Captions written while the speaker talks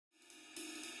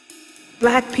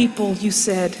Black people, you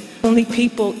said, only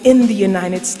people in the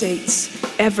United States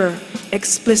ever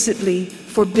explicitly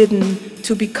forbidden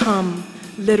to become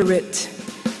literate.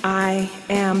 I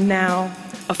am now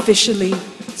officially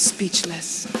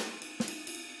speechless.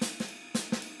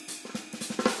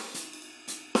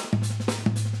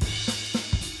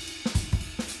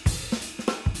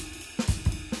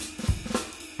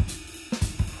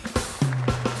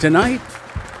 Tonight,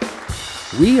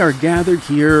 we are gathered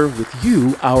here with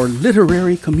you, our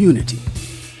literary community,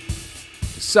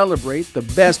 to celebrate the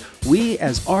best we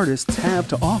as artists have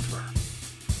to offer.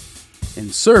 In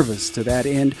service to that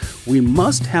end, we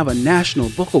must have a National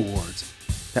Book Awards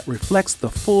that reflects the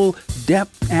full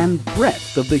depth and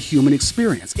breadth of the human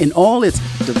experience in all its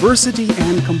diversity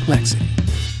and complexity.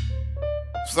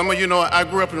 Some of you know I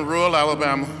grew up in rural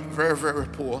Alabama, very, very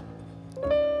poor.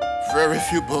 Very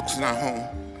few books in our home.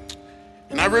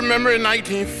 And I remember in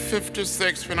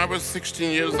 1956, when I was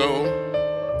 16 years old,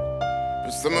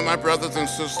 with some of my brothers and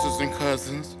sisters and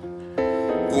cousins,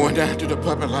 going down to the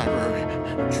public library,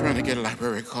 trying to get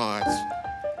library cards.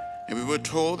 And we were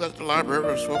told that the library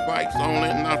was for whites only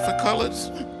and not for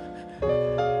colors.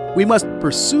 We must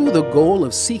pursue the goal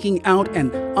of seeking out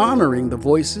and honoring the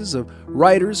voices of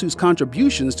writers whose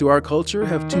contributions to our culture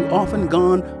have too often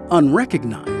gone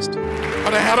unrecognized.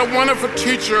 But I had a wonderful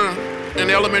teacher in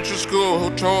elementary school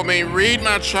who told me, "Read,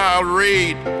 my child,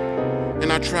 read." And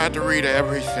I tried to read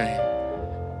everything.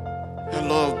 I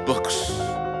love books.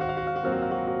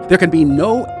 There can be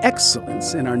no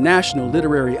excellence in our national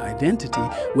literary identity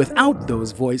without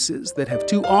those voices that have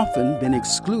too often been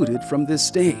excluded from this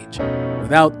stage,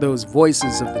 without those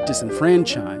voices of the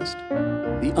disenfranchised,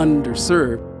 the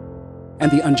underserved,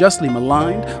 and the unjustly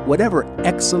maligned. Whatever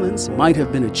excellence might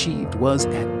have been achieved was,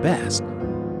 at best,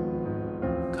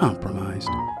 compromised.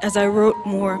 As I wrote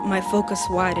more, my focus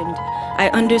widened. I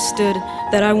understood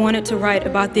that I wanted to write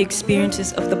about the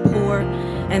experiences of the poor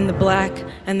and the Black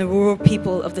and the rural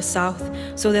people of the South,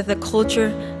 so that the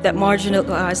culture that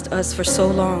marginalized us for so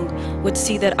long would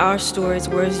see that our stories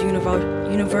were as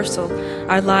universal,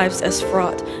 our lives as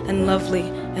fraught and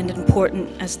lovely and important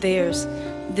as theirs.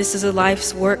 This is a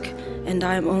life's work, and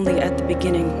I am only at the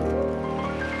beginning.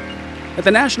 At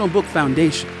the National Book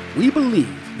Foundation, we believe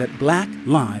that Black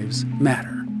lives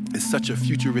matter. It's such a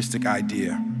futuristic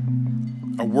idea.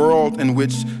 A world in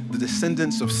which the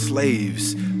descendants of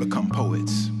slaves become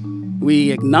poets. We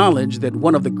acknowledge that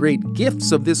one of the great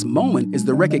gifts of this moment is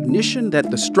the recognition that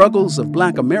the struggles of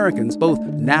Black Americans, both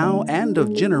now and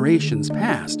of generations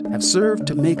past, have served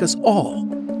to make us all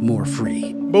more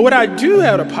free. But what I do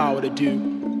have the power to do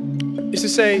is to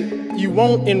say, you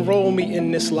won't enroll me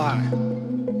in this lie.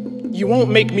 You won't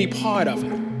make me part of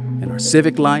it. In our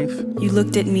civic life, You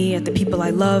looked at me, at the people I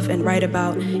love and write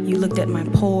about. You looked at my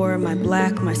poor, my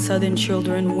Black, my Southern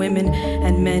children, women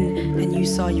and men, and you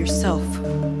saw yourself.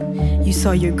 You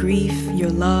saw your grief,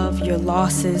 your love, your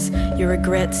losses, your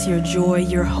regrets, your joy,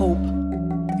 your hope.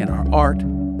 in our art,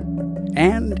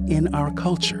 and in our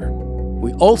culture.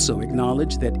 We also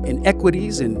acknowledge that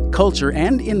inequities in culture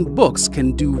and in books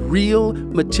can do real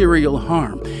material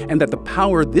harm, and that the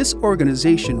power this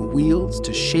organization wields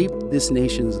to shape this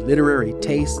nation's literary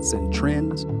tastes and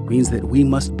trends means that we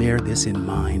must bear this in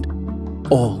mind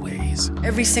always.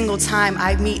 Every single time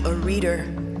I meet a reader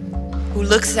who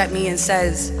looks at me and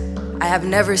says, "I have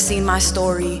never seen my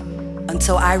story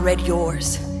until I read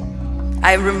yours,"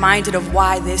 I am reminded of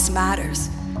why this matters.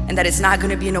 And that it's not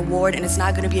going to be an award and it's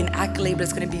not going to be an accolade, but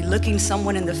it's going to be looking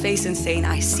someone in the face and saying,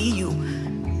 "I see you."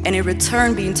 And in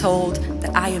return being told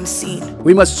that I am seen.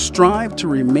 We must strive to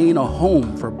remain a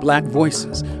home for Black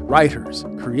voices, writers,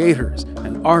 creators,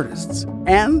 and artists,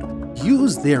 and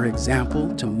use their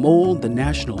example to mold the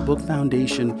National Book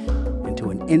Foundation into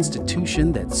an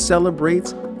institution that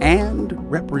celebrates and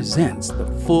represents the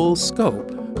full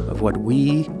scope of what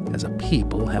we as a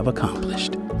people have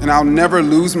accomplished. And I'll never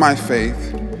lose my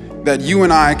faith that you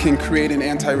and I can create an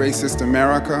anti-racist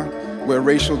America where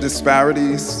racial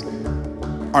disparities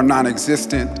are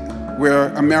non-existent, where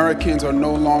Americans are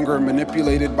no longer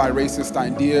manipulated by racist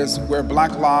ideas, where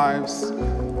Black lives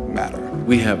matter.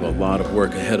 We have a lot of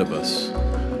work ahead of us,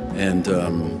 and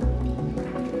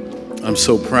I'm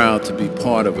so proud to be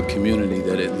part of a community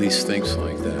that at least thinks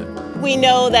like that. We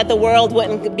know that the world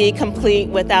wouldn't be complete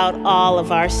without all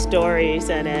of our stories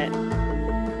in it.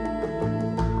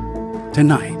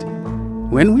 Tonight,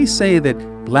 when we say that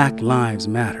Black lives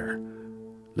matter,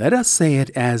 let us say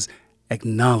it as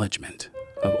acknowledgement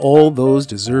of all those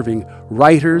deserving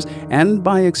writers and,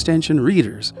 by extension,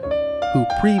 readers who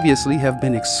previously have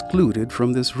been excluded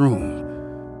from this room.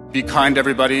 Be kind,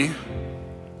 everybody.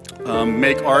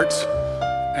 Make art.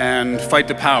 and fight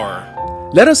the power.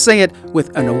 Let us say it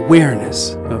with an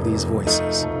awareness of these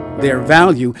voices, their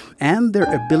value, and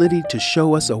their ability to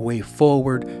show us a way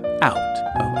forward out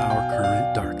of our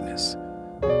current darkness.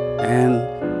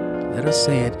 And let us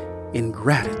say it in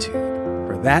gratitude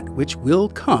for that which will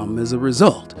come as a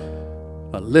result.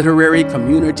 A literary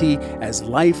community as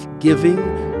life-giving,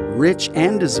 rich,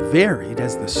 and as varied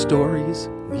as the stories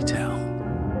we tell.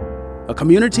 A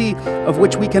community of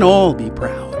which we can all be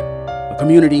proud. A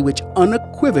community which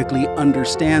unequivocally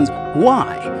understands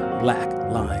why Black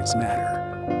lives matter.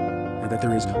 And that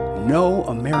there is no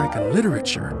American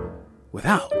literature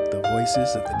without the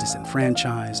voices of the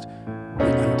disenfranchised, the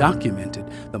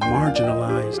undocumented, the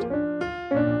marginalized,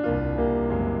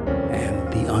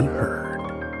 and the unheard.